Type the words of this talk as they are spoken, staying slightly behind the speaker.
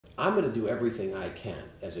I'm going to do everything I can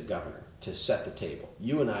as a governor to set the table.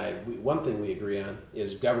 You and I, one thing we agree on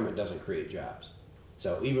is government doesn't create jobs.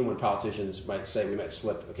 So even when politicians might say, we might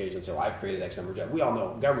slip occasionally and say, well, I've created X number of jobs, we all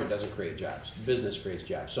know government doesn't create jobs. Business creates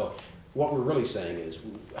jobs. So what we're really saying is,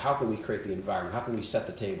 how can we create the environment? How can we set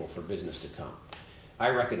the table for business to come? I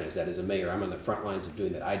recognize that as a mayor. I'm on the front lines of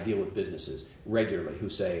doing that. I deal with businesses regularly who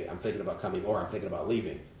say, I'm thinking about coming or I'm thinking about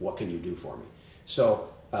leaving. What can you do for me? So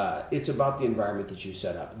it's about the environment that you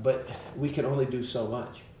set up. But we can only do so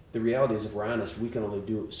much. The reality is, if we're honest, we can only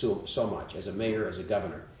do so much as a mayor, as a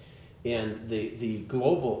governor. And the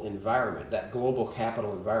global environment, that global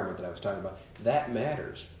capital environment that I was talking about, that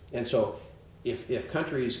matters. And so if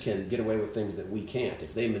countries can get away with things that we can't,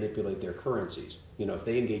 if they manipulate their currencies, if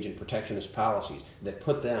they engage in protectionist policies that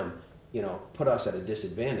put them, put us at a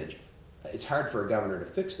disadvantage, it's hard for a governor to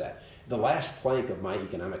fix that. The last plank of my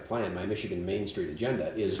economic plan, my Michigan Main Street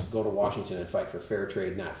agenda, is go to Washington and fight for fair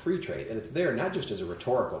trade, not free trade. And it's there not just as a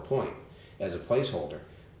rhetorical point, as a placeholder.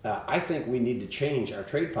 I think we need to change our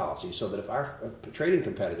trade policy so that if our trading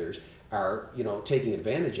competitors are, taking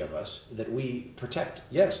advantage of us, that we protect,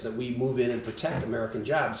 that we move in and protect American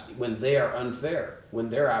jobs when they are unfair, when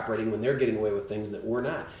they're operating, when they're getting away with things that we're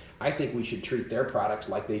not. I think we should treat their products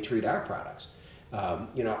like they treat our products.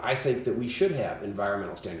 I think that we should have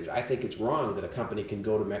environmental standards. I think it's wrong that a company can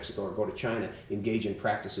go to Mexico or go to China, engage in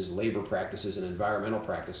practices, labor practices and environmental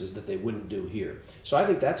practices that they wouldn't do here. So I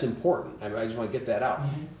think that's important. I just want to get that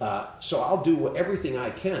out. So I'll do everything I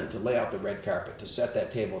can to lay out the red carpet, to set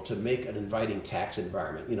that table, to make an inviting tax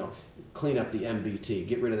environment, clean up the MBT,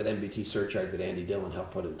 get rid of that MBT surcharge that Andy Dillon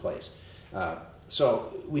helped put in place.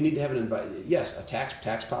 So we need to have a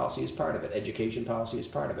tax policy is part of it. Education policy is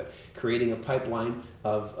part of it. Creating a pipeline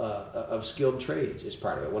of skilled trades is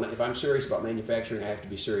part of it. If I'm serious about manufacturing, I have to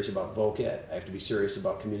be serious about voc ed. I have to be serious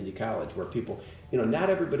about community college, where people, not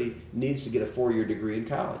everybody needs to get a 4-year degree in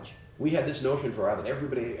college. We had this notion for a while that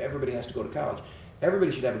everybody has to go to college.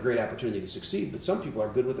 Everybody should have a great opportunity to succeed, but some people are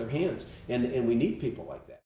good with their hands, and we need people like that.